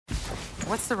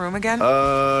What's the room again?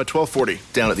 1240,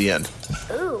 down at the end.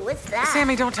 Ooh, what's that?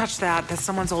 Sammy, don't touch that. That's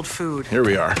someone's old food. Here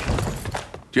we are. Do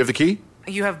you have the key?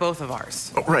 You have both of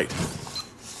ours. Oh, right.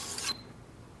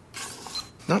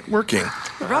 Not working.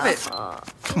 Rub it.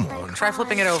 Come on. Try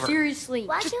flipping it over. Seriously.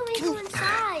 Why can't we go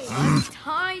inside? I'm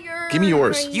tired. Give me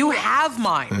yours. You have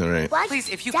mine. All right. What? Please,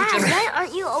 if you Dad, could just... why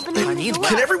aren't you opening the door?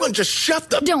 Can everyone just shut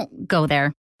the... Don't go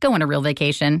there. Go on a real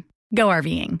vacation. Go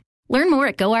RVing. Learn more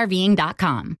at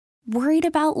GoRVing.com. Worried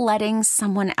about letting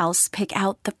someone else pick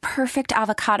out the perfect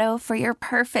avocado for your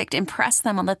perfect impress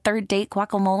them on the third date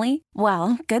guacamole?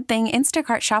 Well, good thing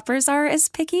Instacart shoppers are as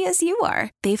picky as you are.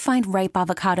 They find ripe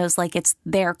avocados like it's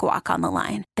their guac on the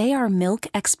line. They are milk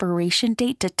expiration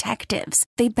date detectives.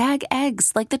 They bag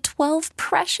eggs like the 12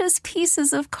 precious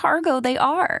pieces of cargo they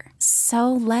are.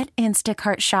 So let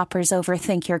Instacart shoppers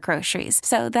overthink your groceries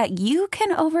so that you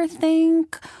can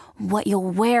overthink what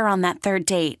you'll wear on that third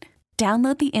date.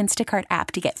 Download the Instacart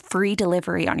app to get free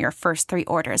delivery on your first 3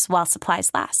 orders while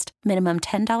supplies last. Minimum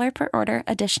 $10 per order.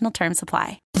 Additional terms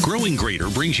apply. Growing Greater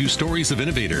brings you stories of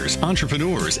innovators,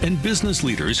 entrepreneurs, and business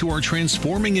leaders who are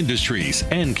transforming industries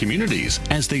and communities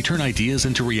as they turn ideas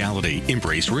into reality,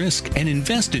 embrace risk, and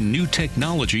invest in new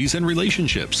technologies and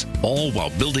relationships, all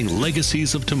while building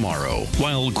legacies of tomorrow.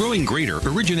 While Growing Greater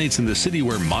originates in the city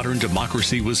where modern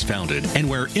democracy was founded and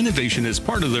where innovation is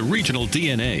part of the regional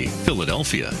DNA,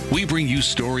 Philadelphia, we bring you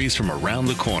stories from around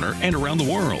the corner and around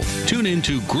the world. Tune in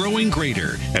to Growing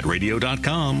Greater at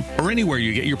radio.com or anywhere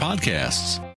you get your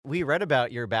podcasts. We read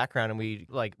about your background and we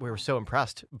were so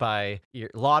impressed by your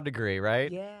law degree,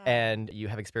 right? Yeah. And you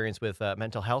have experience with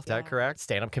mental health, is that correct?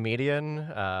 Stand-up comedian.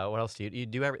 What else do you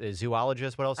do? A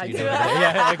zoologist. What else do you do?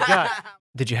 Yeah, my God.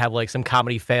 Did you have some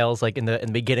comedy fails in the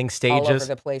beginning stages? All over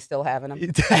the place, still having them.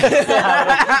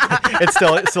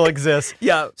 It still exists.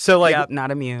 Yeah. So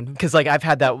not immune. Because I've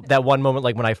had that one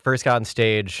moment when I first got on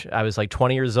stage. I was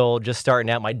 20 years old, just starting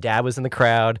out. My dad was in the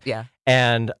crowd. Yeah.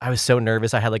 And I was so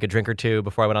nervous. I had a drink or two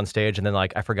before I went on stage, and then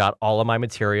I forgot all of my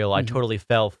material. I totally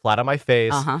fell flat on my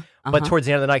face. But towards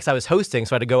the end of the night, because I was hosting,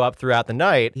 so I had to go up throughout the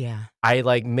night. Yeah.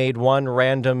 I made one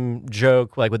random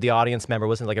joke with the audience member. It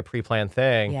wasn't a pre-planned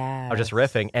thing. Yeah. I was just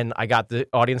riffing, and I got the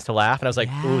audience to laugh, and I was like,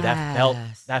 "Ooh,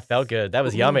 that felt good. That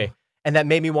was yummy." And that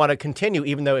made me want to continue,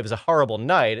 even though it was a horrible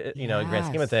night, in the grand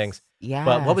scheme of things. Yeah.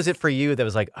 But what was it for you that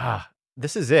was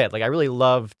this is it? I really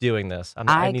love doing this.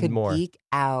 I need more. I could geek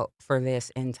out for this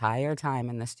entire time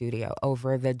in the studio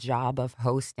over the job of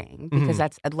hosting because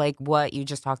that's what you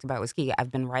just talked about was key. I've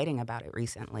been writing about it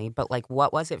recently, but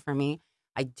what was it for me?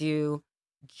 I do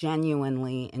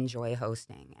genuinely enjoy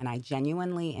hosting and I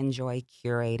genuinely enjoy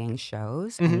curating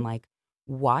shows and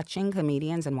watching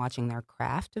comedians and watching their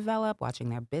craft develop, watching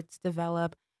their bits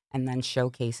develop, and then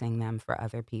showcasing them for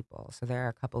other people. So there are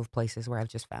a couple of places where I've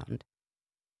just found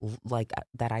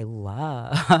that I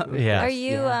love. Yeah. Are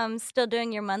you still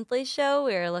doing your monthly show?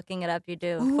 We were looking it up. You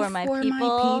do For My For People.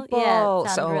 My People. Yeah, it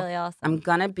sounds So really awesome. I'm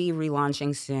gonna be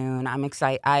relaunching soon. I'm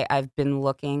excited. I've been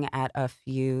looking at a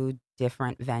few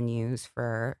different venues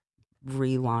for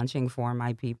relaunching For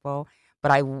My People, but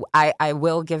I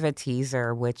will give a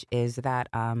teaser, which is that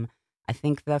I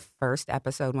think the first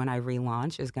episode when I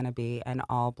relaunch is gonna be an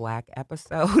all black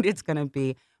episode. It's gonna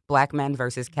be Black Men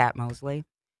versus Cat Mosley.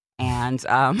 And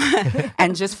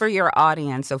and just for your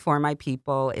audience, so For My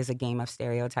People is a game of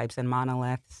stereotypes and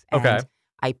monoliths. And Okay.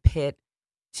 I pit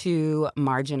 2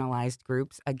 marginalized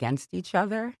groups against each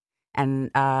other.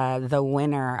 And the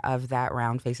winner of that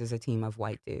round faces a team of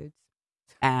white dudes.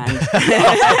 And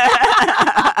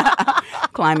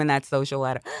climbing that social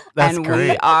ladder. That's and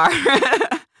great. we are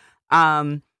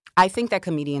I think that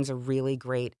comedians are really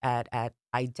great at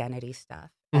identity stuff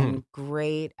and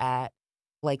great at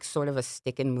sort of a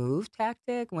stick and move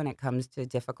tactic when it comes to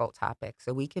difficult topics.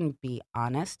 So we can be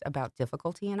honest about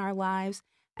difficulty in our lives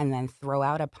and then throw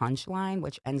out a punchline,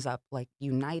 which ends up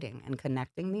uniting and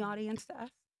connecting the audience to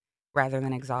us rather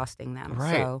than exhausting them.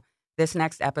 Right. So this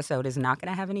next episode is not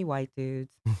going to have any white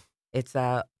dudes. It's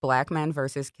Black Men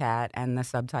versus Cat, and the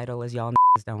subtitle is Y'all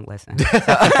Don't Listen.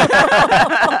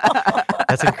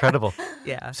 That's incredible.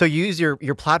 Yeah. So you use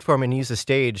your platform and use the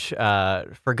stage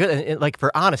for good, and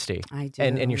for honesty. I do.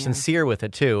 And you're sincere with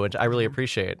it too, which I really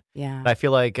appreciate. Yeah. And I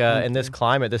feel in this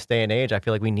climate, this day and age, I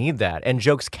feel we need that. And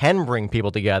jokes can bring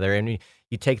people together, and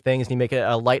you take things and you make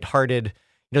a lighthearted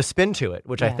spin to it,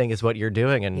 which I think is what you're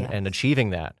doing and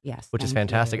achieving that. Yes. Which is thank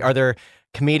fantastic. you. Are there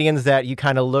comedians that you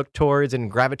kind of look towards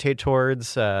and gravitate towards?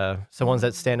 Some ones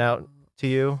that stand out to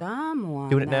you? Someone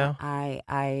Doing it that now?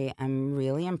 I am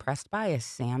really impressed by is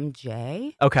Sam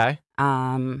J. Okay.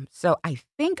 So I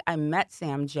think I met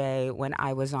Sam J when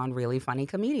I was on Really Funny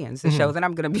Comedians, the show that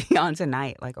I'm going to be on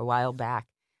tonight, like a while back.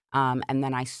 And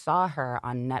then I saw her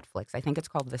on Netflix. I think it's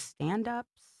called The Stand-Ups.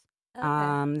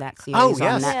 Okay. That series Oh, on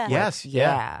yes. Netflix. Yes. Yeah.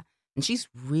 Yeah. And she's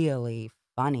really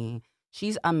funny.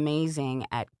 She's amazing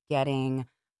at getting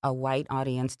a white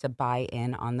audience to buy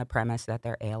in on the premise that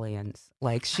they're aliens.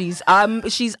 Like she's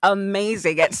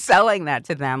amazing at selling that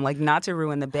to them, like not to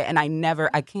ruin the bit. And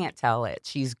I can't tell it.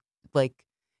 She's like,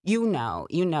 Yeah.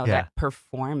 that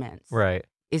performance Right.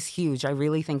 is huge. I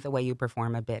really think the way you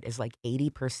perform a bit is like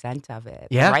 80% of it.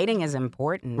 Yeah. Writing is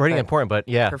important. Writing but important, but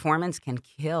yeah. performance can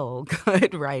kill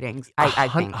good writing. I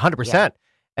think 100%.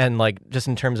 And like just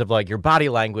in terms of like your body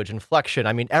language, inflection,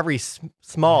 I mean, every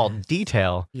small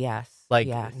detail, Yes. like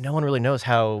yes. no one really knows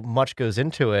how much goes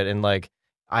into it. And like,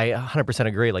 I 100%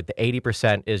 agree. Like the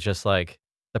 80% is just like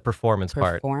the performance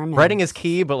part. Writing is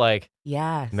key, but like,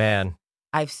 Yes. man.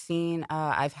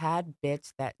 I've had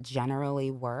bits that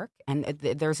generally work. And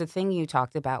there's a thing you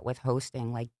talked about with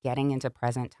hosting, like getting into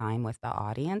present time with the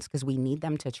audience, because we need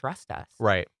them to trust us.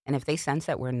 Right. And if they sense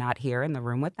that we're not here in the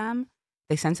room with them,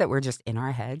 they sense that we're just in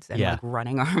our heads and Yeah. like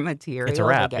running our material. It's a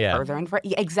wrap, to get yeah. further and further.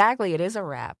 Yeah, exactly. It is a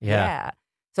wrap. Yeah.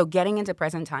 So getting into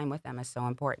present time with them is so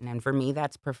important. And for me,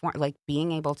 that's like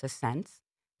being able to sense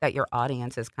that your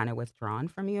audience is kind of withdrawn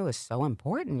from you is so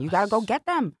important. You got to go get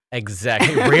them.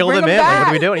 Exactly. Reel Bring them in. them Like, what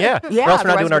are we back. doing? Yeah. Yeah. Or else we're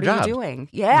not otherwise, doing our what are job. you doing?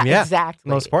 Yeah, Yeah, exactly.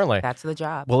 most importantly. That's the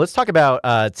job. Well, let's talk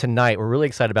about tonight. We're really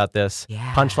excited about this.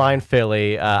 Yeah. Punchline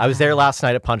Philly. I was there last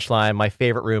night at Punchline, my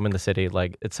favorite room in the city.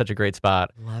 Like, it's such a great spot.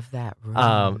 Love that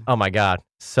room. Oh my God.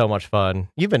 So much fun.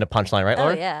 You've been to Punchline, right, Oh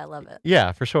Laura? yeah, I love it.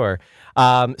 Yeah, for sure.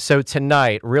 So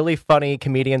tonight, really funny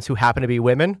comedians who happen to be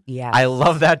women. Yes. I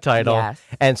love that title. Yes.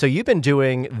 And so you've been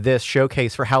doing this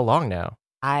showcase for how long now?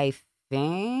 I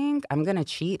think I'm going to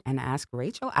cheat and ask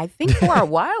Rachel. I think for a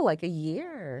while, like a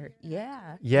year.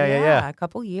 Yeah. Yeah. A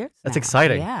couple years. That's now.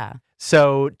 exciting. Yeah.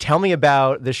 So tell me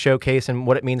about this showcase and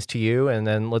what it means to you, and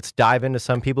then let's dive into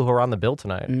some people who are on the bill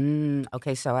tonight.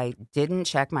 Okay, so I didn't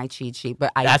check my cheat sheet,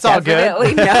 but I That's all good.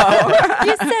 definitely know.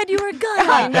 You said you were good.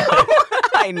 I know.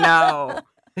 I know.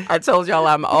 I told y'all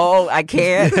I'm old. I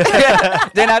can't.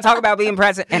 Didn't I talk about being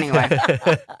present? Anyway.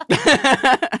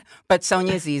 But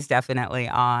Sonia Z's definitely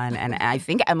on. And I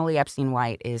think Emily Epstein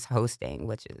White is hosting,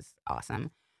 which is awesome.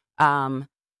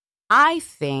 I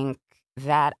think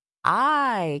that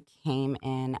I came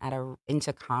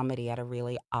into comedy at a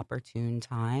really opportune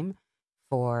time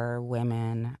for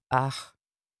women.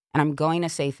 And I'm going to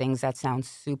say things that sound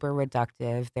super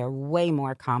reductive. They're way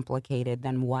more complicated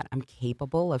than what I'm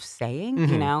capable of saying,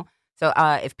 you know? So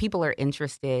if people are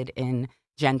interested in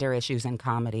gender issues in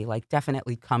comedy, like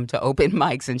definitely come to open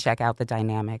mics and check out the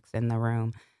dynamics in the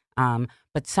room.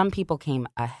 But some people came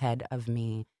ahead of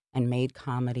me and made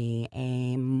comedy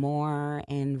a more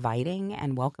inviting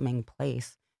and welcoming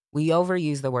place. We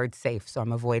overuse the word safe, so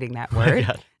I'm avoiding that word.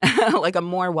 Like a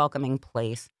more welcoming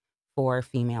place for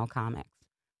female comics.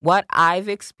 What I've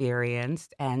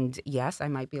experienced, and yes, I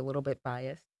might be a little bit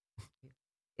biased,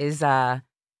 is our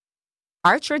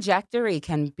trajectory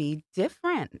can be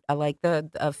different, like the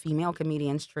female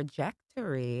comedian's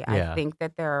trajectory. Yeah. I think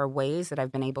that there are ways that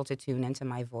I've been able to tune into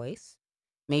my voice.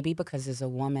 Maybe because as a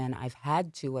woman, I've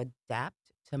had to adapt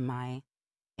to my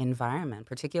environment,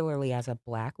 particularly as a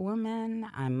Black woman.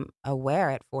 I'm aware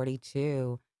at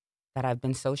 42 that I've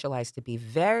been socialized to be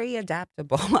very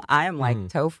adaptable. I am like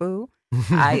tofu.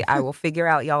 I will figure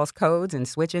out y'all's codes and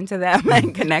switch into them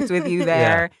and connect with you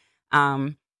there.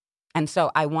 And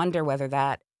so I wonder whether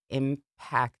that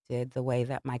impacted the way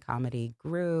that my comedy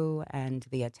grew and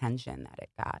the attention that it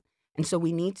got. And so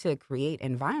we need to create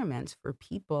environments for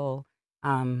people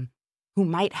who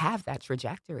might have that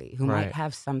trajectory, who might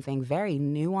have something very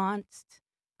nuanced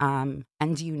and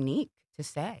unique to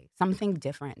say, something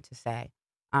different to say.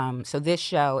 So this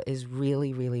show is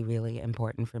really, really, really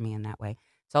important for me in that way.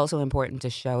 It's also important to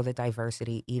show the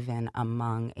diversity even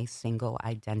among a single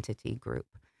identity group.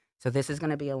 So this is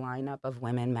going to be a lineup of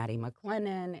women. Maddie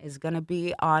McLennan is going to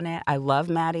be on it. I love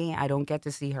Maddie. I don't get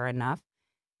to see her enough.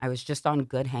 I was just on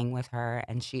Good Hang with her,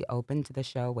 and she opened the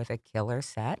show with a killer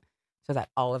set so that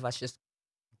all of us just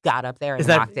got up there and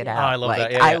knocked it out. Oh, I love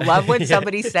that. I love when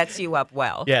somebody sets you up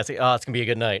well. Yeah, it's like, oh, it's going to be a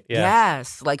good night. Yeah.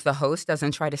 Yes, like the host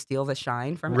doesn't try to steal the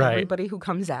shine from everybody who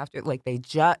comes after. Like they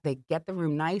get the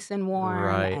room nice and warm,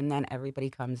 and then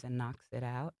everybody comes and knocks it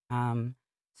out.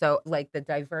 So like the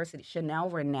diversity, Chanel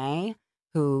Renee,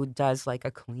 who does like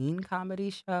a clean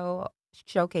comedy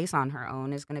showcase on her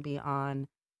own, is going to be on.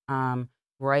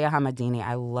 Roya Hamadini,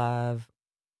 I love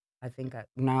I think,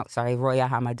 Roya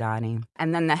Hamadani.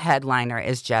 And then the headliner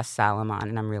is Jess Salomon,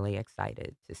 and I'm really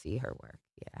excited to see her work.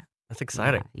 Yeah. That's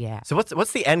exciting. Yeah. So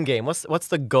what's the end game? What's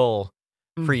the goal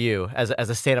for you as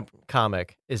a stand-up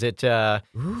comic? Is it I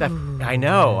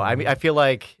know. I mean, I feel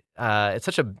like it's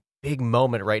such a big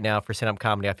moment right now for stand-up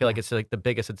comedy. I feel like it's like the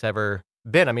biggest it's ever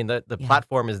been. I mean, the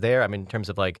platform is there. I mean, in terms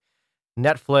of like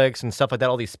Netflix and stuff like that,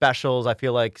 all these specials, I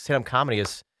feel like stand-up comedy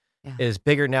is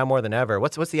bigger now more than ever.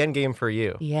 What's the end game for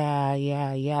you?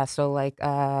 Yeah. So like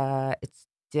it's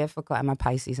difficult. I'm a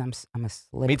Pisces. I'm a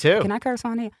slippery. Me too. Can I curse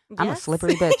on here? I'm a Yes.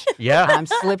 slippery bitch. Yeah. I'm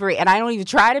slippery, and I don't even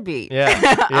try to be.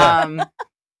 Yeah.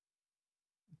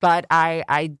 But I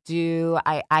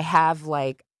have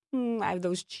like I have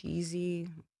those cheesy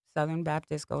Southern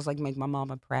Baptist goals, like make my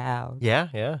mama proud.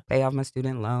 Yeah. Pay off my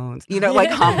student loans. Like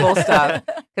humble stuff.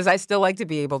 Because I still like to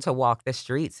be able to walk the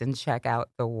streets and check out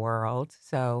the world.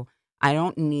 So I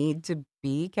don't need to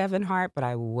be Kevin Hart, but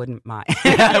I wouldn't mind.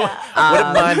 Wouldn't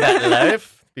mind that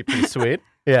life. Be pretty sweet.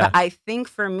 Yeah. But I think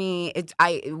for me,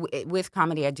 with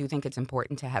comedy, I do think it's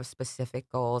important to have specific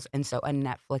goals. And so a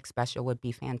Netflix special would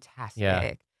be fantastic.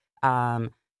 Yeah.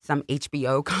 Some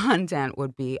HBO content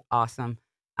would be awesome.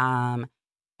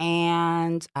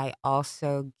 And I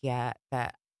also get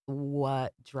that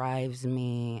what drives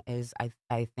me is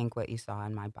I think what you saw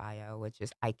in my bio, which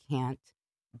is I can't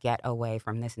get away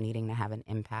from this needing to have an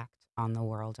impact on the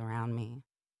world around me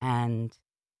and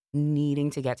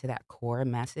needing to get to that core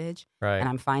message. Right. And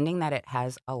I'm finding that it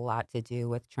has a lot to do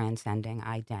with transcending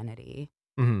identity.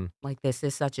 Mm-hmm. Like this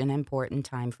is such an important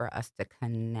time for us to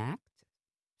connect.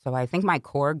 So I think my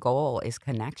core goal is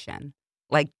connection.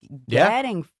 Like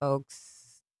getting folks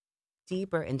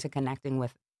deeper into connecting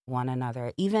with one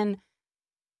another, even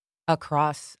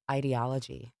across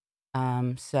ideology.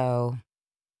 So,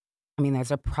 I mean,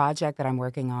 there's a project that I'm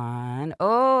working on.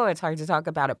 Oh, it's hard to talk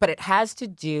about it, but it has to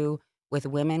do with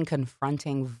women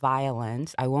confronting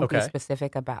violence. I won't be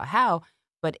specific about how,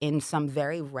 but in some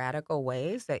very radical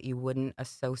ways that you wouldn't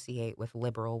associate with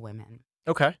liberal women.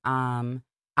 Okay.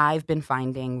 I've been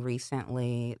finding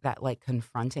recently that like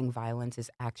confronting violence is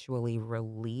actually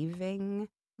relieving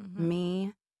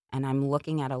me. And I'm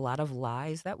looking at a lot of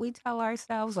lies that we tell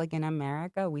ourselves. Like in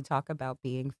America, we talk about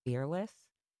being fearless.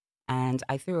 And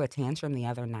I threw a tantrum the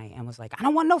other night and was like, I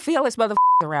don't want no fearless motherfuckers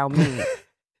around me.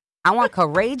 I want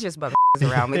courageous motherfuckers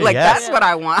around me. Like, that's what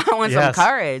I want. I want some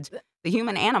courage. The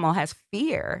human animal has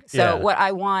fear. So what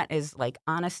I want is like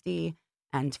honesty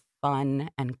and fun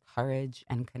and courage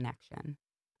and connection.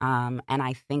 And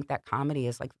I think that comedy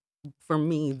is like, for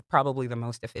me, probably the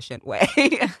most efficient way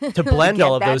to blend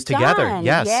all of those together. Done.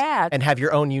 Yes. Yeah. And have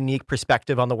your own unique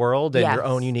perspective on the world and your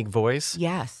own unique voice.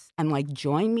 Yes. And like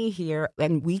join me here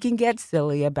and we can get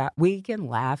silly we can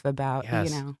laugh about, Yeah.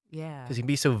 Because you can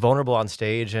be so vulnerable on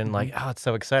stage and like, oh, it's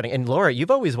so exciting. And Laura, you've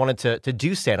always wanted to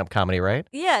do stand-up comedy, right?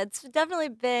 Yeah, it's definitely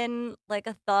been like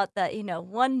a thought that,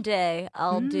 one day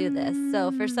I'll do this.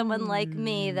 So for someone like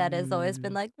me that has always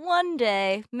been like, one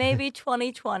day, maybe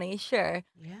 2020, sure.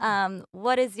 Yeah.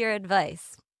 What is your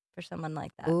advice for someone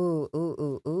like that? Ooh.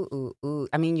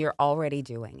 I mean, you're already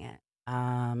doing it.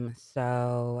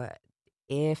 So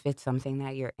if it's something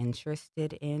that you're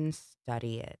interested in,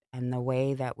 study it. And the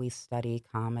way that we study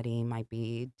comedy might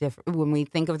be different. When we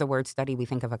think of the word study, we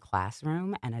think of a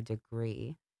classroom and a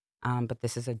degree. But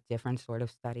this is a different sort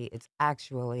of study. It's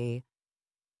actually,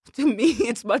 to me,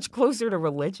 it's much closer to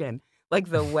religion. Like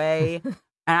the way, and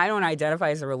I don't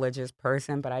identify as a religious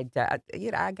person, but I got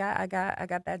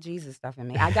that Jesus stuff in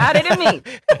me. I got it in me.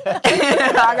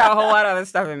 I got a whole lot of other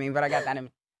stuff in me, but I got that in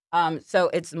me. So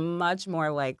it's much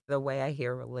more like the way I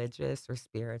hear religious or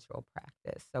spiritual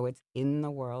practice. So it's in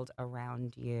the world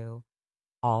around you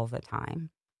all the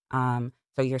time.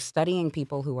 So you're studying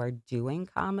people who are doing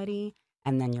comedy,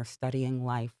 and then you're studying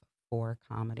life for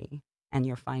comedy, and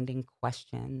you're finding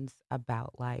questions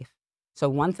about life. So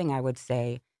one thing I would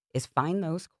say is find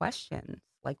those questions.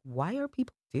 Like, why are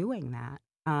people doing that?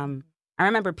 I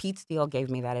remember Pete Steele gave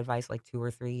me that advice like 2 or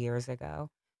 3 years ago.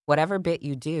 Whatever bit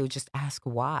you do, just ask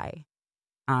why.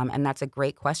 And that's a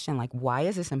great question. Like, why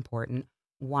is this important?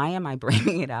 Why am I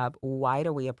bringing it up? Why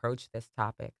do we approach this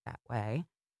topic that way?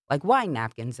 Like, why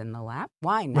napkins in the lap?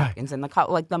 Why napkins in the cup?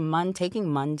 Like,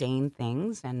 taking mundane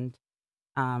things and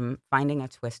finding a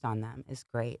twist on them is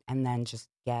great. And then just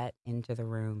get into the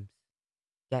rooms.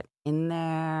 Get in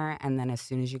there, and then as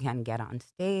soon as you can, get on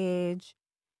stage.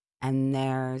 And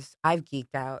I've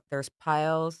geeked out. There's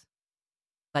piles.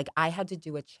 Like, I had to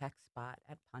do a check spot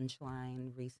at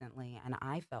Punchline recently, and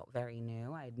I felt very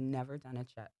new. I had never done a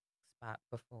check spot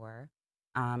before.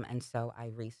 And so I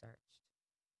researched.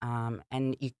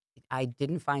 And I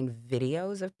didn't find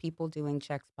videos of people doing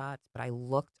check spots, but I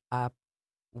looked up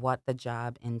what the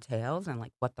job entails and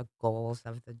like what the goals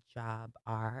of the job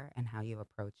are and how you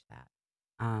approach that.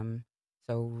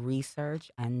 So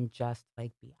research and just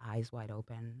like be eyes wide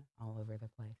open all over the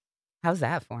place. How's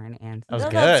that for an answer? That was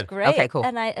good. That's great. Okay, cool.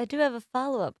 And I do have a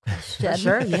follow-up question.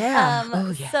 Sure, yeah. Oh,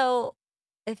 yeah. So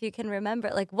if you can remember,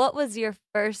 like, what was your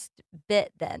first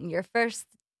bit then? Your first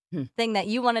thing that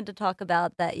you wanted to talk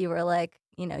about that you were like,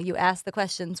 you asked the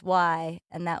questions why,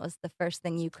 and that was the first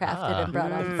thing you crafted and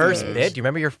brought on First stage. bit? Do you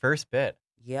remember your first bit?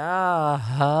 Yeah.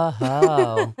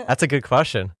 Ho. That's a good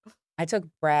question. I took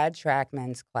Brad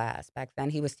Trackman's class. Back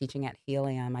then, he was teaching at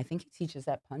Helium. I think he teaches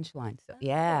at Punchline. So,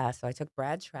 yeah, so I took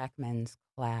Brad Trackman's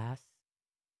class.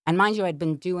 And mind you, I'd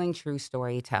been doing true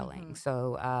storytelling.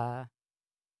 So,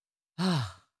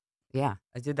 yeah,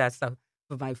 I did that stuff.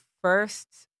 But my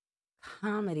first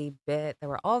comedy bit, there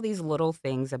were all these little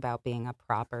things about being a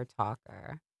proper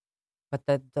talker. But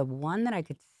the one that I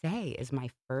could say is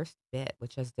my first bit,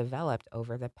 which has developed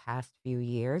over the past few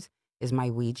years, is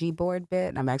my Ouija board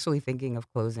bit. I'm actually thinking of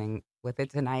closing with it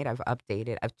tonight. I've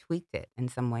tweaked it in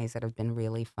some ways that have been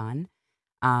really fun.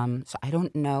 So I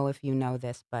don't know if you know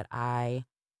this, but I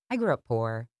grew up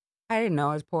poor. I didn't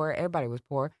know I was poor. Everybody was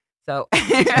poor. So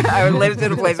I lived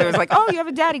in a place where it was like, oh, you have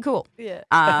a daddy, cool. Yeah.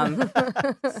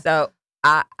 So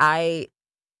I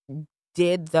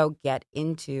did, though, get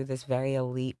into this very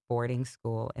elite boarding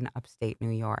school in upstate New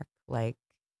York. Like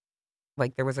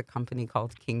there was a company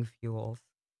called King Fuels,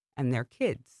 and their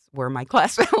kids were my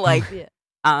class.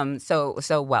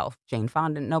 So wealth, Jane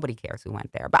Fonda, nobody cares who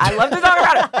went there, but I love to talk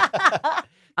about it.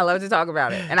 I love to talk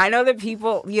about it. And I know that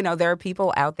people, there are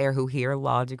people out there who hear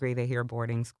law degree, they hear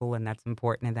boarding school, and that's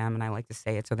important to them. And I like to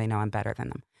say it so they know I'm better than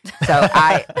them. So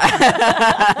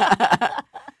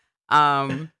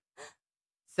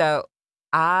so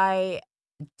I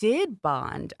did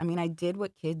bond. I mean, I did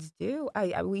what kids do.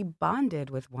 We bonded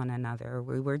with one another.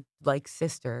 We were like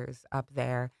sisters up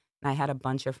there. And I had a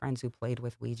bunch of friends who played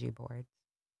with Ouija boards.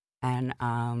 And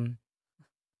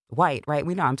white, right?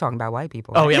 We know I'm talking about white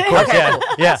people. Right? Oh, yeah, of course, yeah.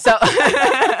 Yeah. So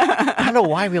I don't know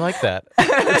why we like that.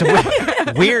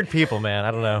 It's weird people, man.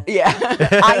 I don't know. Yeah.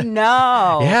 I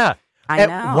know. Yeah. I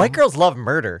know. White girls love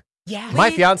murder. Yeah. My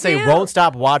We fiance do. won't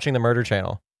stop watching the Murder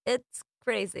Channel. It's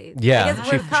crazy. Yeah, Because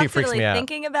she we're freaks constantly me out.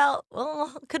 thinking about,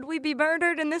 well, could we be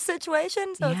murdered in this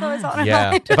situation? So it's always Yeah. on our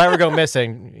Yeah. mind. If I ever go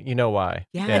missing, you know why.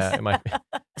 Yes. Yeah. It might be.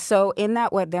 So in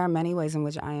that way, there are many ways in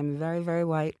which I am very, very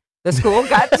white. The school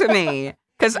got to me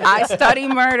because I study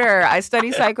murder. I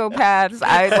study psychopaths.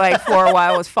 I, for a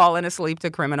while, was falling asleep to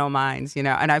Criminal Minds, and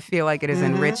I feel like it has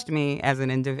enriched me as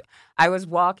an individual. I was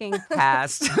walking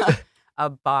past a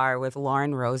bar with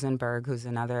Lauren Rosenberg, who's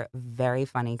another very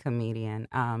funny comedian,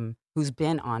 who's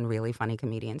been on Really Funny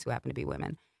Comedians who happen to be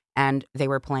women. And they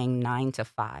were playing 9 to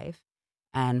 5.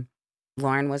 And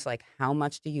Lauren was like, how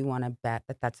much do you want to bet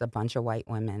that that's a bunch of white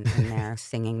women in there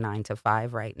singing 9 to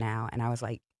 5 right now? And I was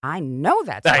like, I know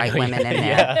that's I white know, women in there.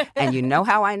 yeah. And you know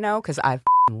how I know? Because I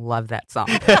love that song.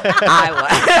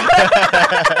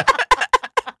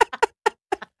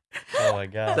 Oh, my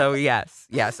God. So yes,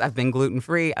 I've been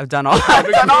gluten-free. I've done all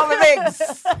the things.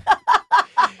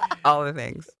 All the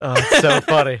things. Oh, it's so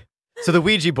funny. So the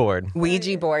Ouija board.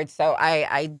 Ouija board. So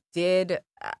I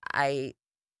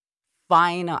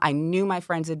knew my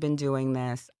friends had been doing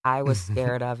this. I was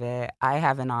scared of it. I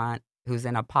have an aunt who's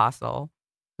an apostle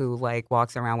who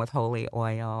walks around with holy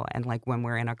oil, and when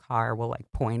we're in a car, we'll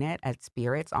point it at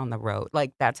spirits on the road.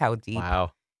 That's how deep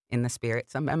Wow. in the spirit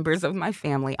some members of my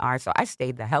family are. So I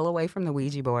stayed the hell away from the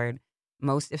Ouija board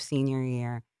most of senior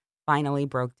year. Finally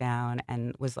broke down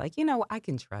and was like, I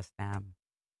can trust them.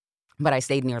 But I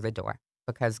stayed near the door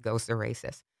because ghosts are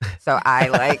racist. So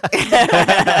I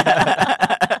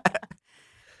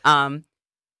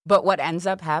but what ends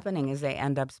up happening is they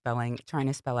end up trying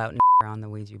to spell out on the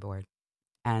Ouija board.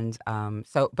 And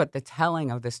but the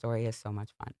telling of the story is so much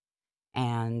fun.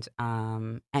 And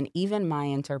even my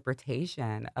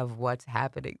interpretation of what's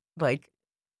happening,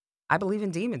 I believe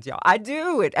in demons, y'all. I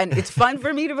do it, and it's fun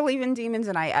for me to believe in demons.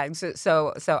 And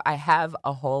so I have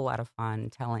a whole lot of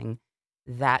fun telling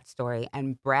that story.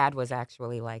 And Brad was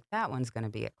actually like, that one's going to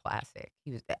be a classic.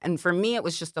 And for me, it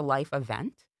was just a life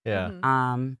event. Yeah.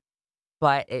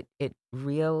 But it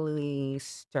really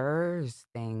stirs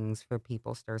things for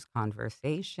people, stirs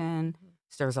conversation,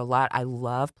 stirs a lot. I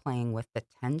love playing with the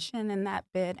tension in that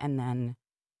bit and then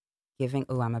giving,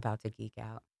 I'm about to geek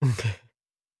out.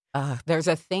 There's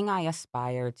a thing I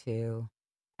aspire to,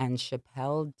 and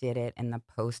Chappelle did it in the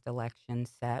post-election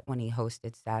set when he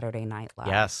hosted Saturday Night Live.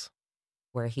 Yes.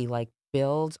 Where he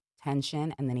builds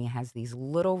tension, and then he has these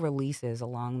little releases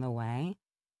along the way.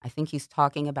 I think he's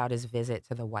talking about his visit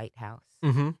to the White House.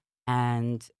 Mm-hmm.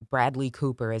 And Bradley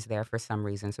Cooper is there for some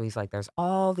reason. So he's like, there's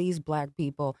all these black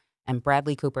people and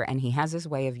Bradley Cooper. And he has this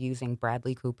way of using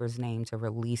Bradley Cooper's name to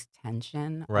release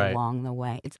tension along the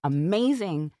way. It's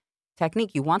amazing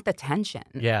technique. You want the tension.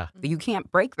 Yeah. You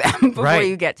can't break them before Right.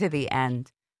 you get to the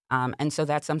end. And so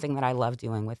that's something that I love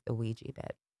doing with the Ouija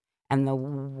bit. And the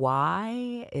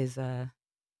why is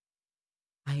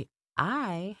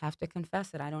I have to confess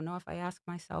that I don't know if I ask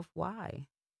myself why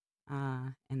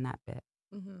in that bit.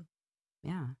 Mhm.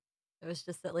 Yeah. It was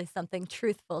just at least something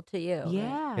truthful to you. right?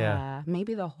 Yeah.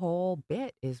 Maybe the whole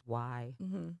bit is why.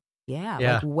 Mhm. Yeah.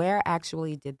 Yeah. Like, where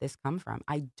actually did this come from?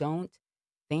 I don't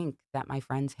think that my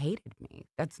friends hated me.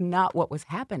 That's not what was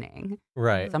happening.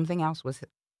 Right. Something else was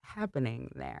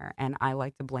happening there. And I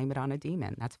like to blame it on a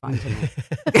demon. That's fun to me.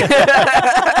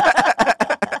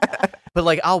 But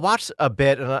like, I'll watch a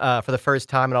bit for the first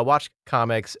time, and I'll watch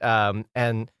comics,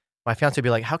 and my fiance would be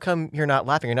like, "How come you're not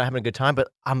laughing? You're not having a good time?" But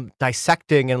I'm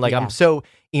dissecting, and like, Yeah. I'm so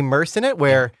immersed in it.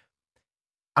 Where,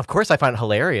 of course, I find it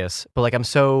hilarious, but like, I'm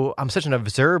such an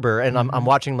observer, and I'm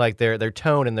watching like their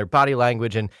tone and their body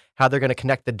language and how they're going to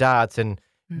connect the dots. And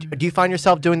do you find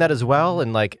yourself doing that as well?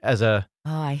 And like, as a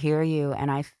Oh, I hear you.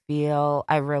 And I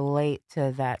relate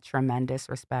to that tremendous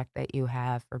respect that you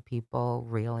have for people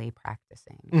really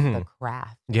practicing the Mhm.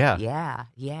 craft. Yeah.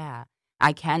 Yeah.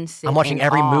 I can sit I'm watching in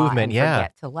every awe movement, and yeah.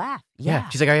 forget to laugh. yeah,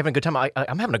 she's like, "Are you having a good time?"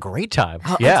 I'm having a great time.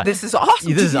 Oh, Yeah. This is awesome.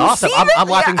 This Did is you awesome. see I'm this?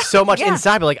 laughing Yeah. so much Yeah.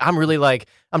 inside, but like, I'm really like,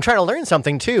 I'm trying to learn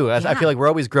something too. As I Yeah. feel like we're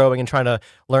always growing and trying to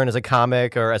learn as a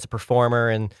comic or as a performer.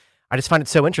 And I just find it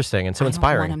so interesting and so I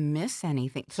inspiring. don't want to miss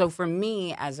anything. So for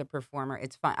me as a performer,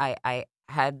 it's fun. I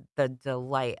had the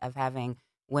delight of having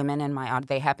women in my audience.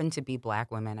 They happened to be black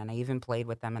women, and I even played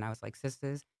with them. And I was like,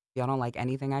 sisters, if y'all don't like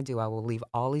anything I do, I will leave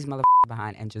all these motherfuckers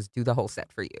behind and just do the whole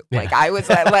set for you. Yeah. Like I was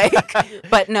like,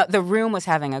 but no, the room was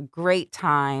having a great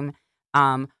time.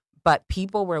 But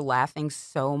people were laughing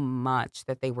so much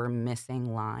that they were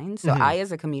missing lines. So Mhm. I,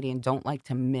 as a comedian, don't like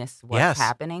to miss what's Yes.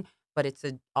 happening. But it's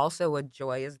also a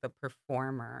joy as the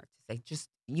performer to say, just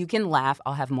you can laugh.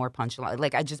 I'll have more punchlines.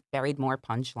 Like I just buried more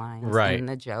punchlines Right. in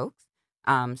the jokes,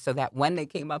 so that when they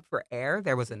came up for air,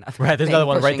 there was another. Right. There's thing another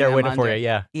one right pushing there them waiting for under. you.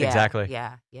 Yeah, exactly.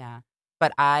 Yeah.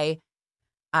 But I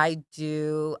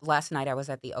do. Last night I was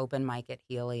at the open mic at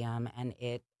Helium, and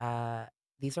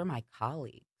these are my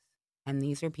colleagues, and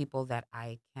these are people that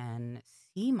I can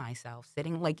see myself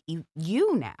sitting like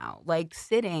you now, like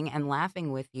sitting and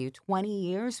laughing with you 20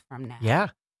 years from now. Yeah.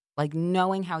 Like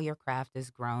knowing how your craft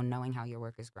has grown, knowing how your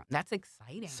work has grown. That's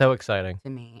exciting So exciting. to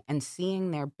me. And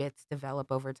seeing their bits develop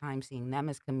over time, seeing them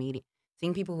as comedians,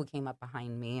 seeing people who came up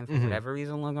behind me and for Mhm. whatever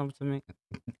reason look up to me,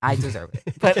 I deserve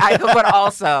it. But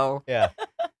also, Yeah.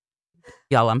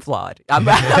 y'all, I'm flawed. I'm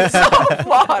so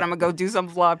flawed. I'm gonna go do some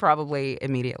flawed probably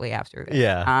immediately after this.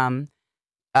 Yeah.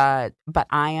 But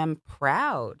I am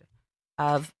proud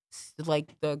of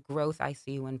like the growth I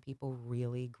see when people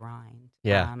really grind.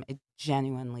 Yeah. It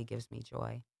genuinely gives me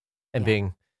joy. And Yeah.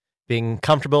 being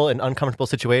comfortable in uncomfortable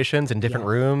situations in different Yes.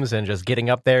 rooms and just getting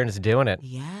up there and just doing it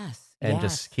Yes. and yes.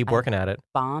 just keep I've working at it.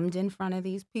 bombed in front of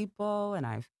these people, and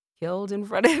I've killed in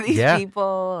front of these Yeah.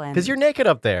 people. And Because you're naked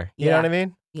up there. You know what I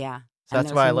mean? yeah. So And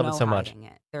that's why I there's love it no so much. hiding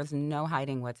it. There's no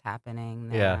hiding what's happening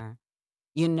there. Yeah.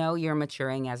 You know you're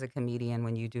maturing as a comedian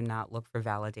when you do not look for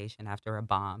validation after a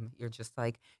bomb. You're just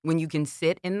like, when you can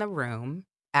sit in the room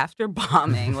after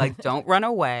bombing, like don't run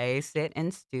away, sit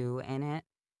and stew in it,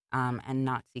 and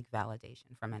not seek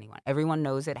validation from anyone. Everyone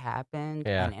knows it happened.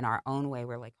 Yeah. And in our own way,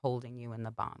 we're like holding you in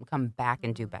the bomb. Come back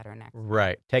and do better next time.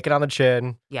 Right. Take it on the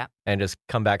chin. Yep. And just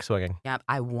come back swinging. Yep.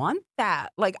 I want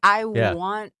that. Like, I Yeah.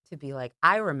 want to be like,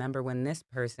 I remember when this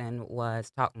person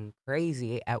was talking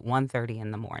crazy at 1:30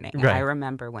 in the morning. And I Right.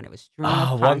 remember when it was stream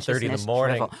Oh, of 1:30 in the consciousness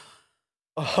morning. drivel.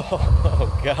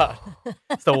 Oh God.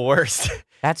 It's the worst.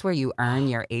 That's where you earn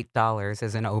your $8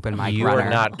 as an open mic You runner. are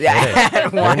not Yeah, kidding.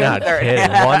 at You're not 1:30.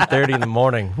 kidding. 1:30 in the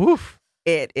morning. Woof.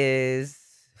 It is.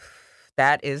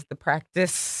 That is the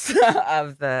practice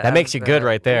of the. That makes you good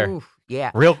right there. Oof,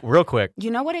 yeah. Real quick.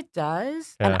 You know what it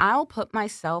does? Yeah. And I'll put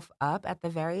myself up at the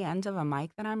very end of a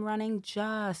mic that I'm running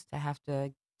just to have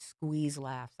to squeeze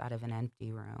laughs out of an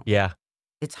empty room. Yeah.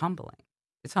 It's humbling.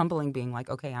 It's humbling being like,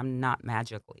 okay, I'm not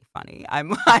magically funny. I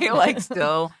like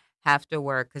still have to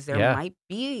work because there Yeah. might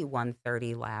be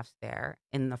 130 laughs there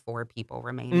in the 4 people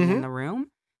remaining in Mhm. the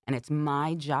room, and it's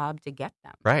my job to get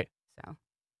them. Right. So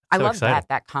I So love exciting.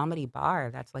 that comedy bar.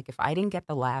 That's like, if I didn't get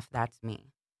the laugh, that's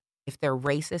me. If they're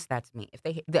racist, that's me. If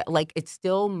like, it's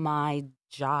still my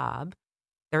job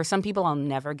There are some people I'll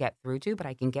never get through to, but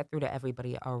I can get through to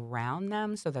everybody around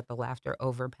them so that the laughter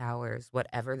overpowers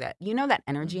whatever that, that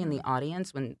energy in the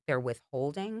audience when they're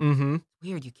withholding. Mm-hmm. It's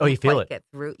weird. You Oh, can't you feel quite it. get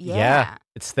through. Yeah.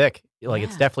 It's thick. Like,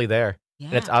 it's Yeah. definitely there. Yeah.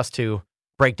 And it's us to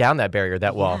break down that barrier,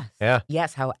 that wall. Yes. Yeah.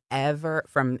 Yes. However,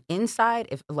 from inside,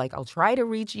 if I'll try to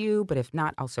reach you, but if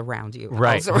not, I'll surround you.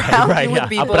 Right. I'll surround right. you with Yeah.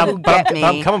 people But who get me.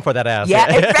 I'm coming for that ass.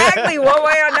 Yeah, exactly. One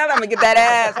way or another, I'm gonna get that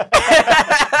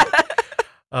ass.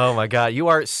 Oh my God. You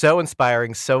are so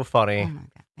inspiring, so funny. Oh my God.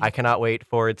 I cannot wait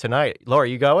for it tonight. Laura,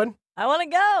 you going? I want to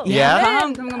go. Yeah?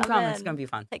 Come. It's in. gonna be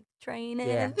fun. Take the train in.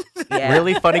 Yeah. Yeah.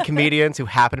 Really funny comedians who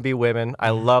happen to be women.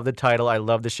 I love the title. I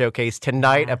love the showcase.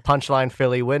 Tonight at Punchline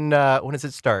Philly. When does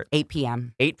it start? 8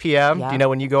 p.m. 8 p.m. Yeah. Do you know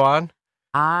when you go on?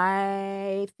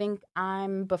 I think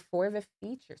I'm before the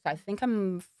feature, so I think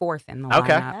I'm fourth in the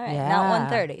Okay. lineup. All right,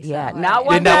 not 1:30, so, Yeah, all not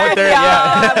right. 1:30. Not 1:30,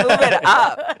 yeah. Move it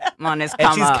up. Come on, this And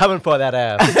come she's up. coming for that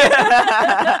ass.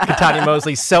 Katanya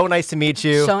Mosley, so nice to meet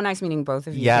you. So nice meeting both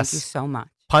of you. Yes. Thank you so much.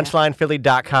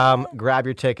 PunchlinePhilly.com. Grab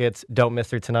your tickets. Don't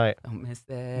miss her tonight. Don't miss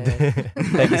it.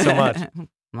 Thank you so much.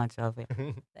 Much of it.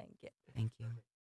 Thank you. Thank you.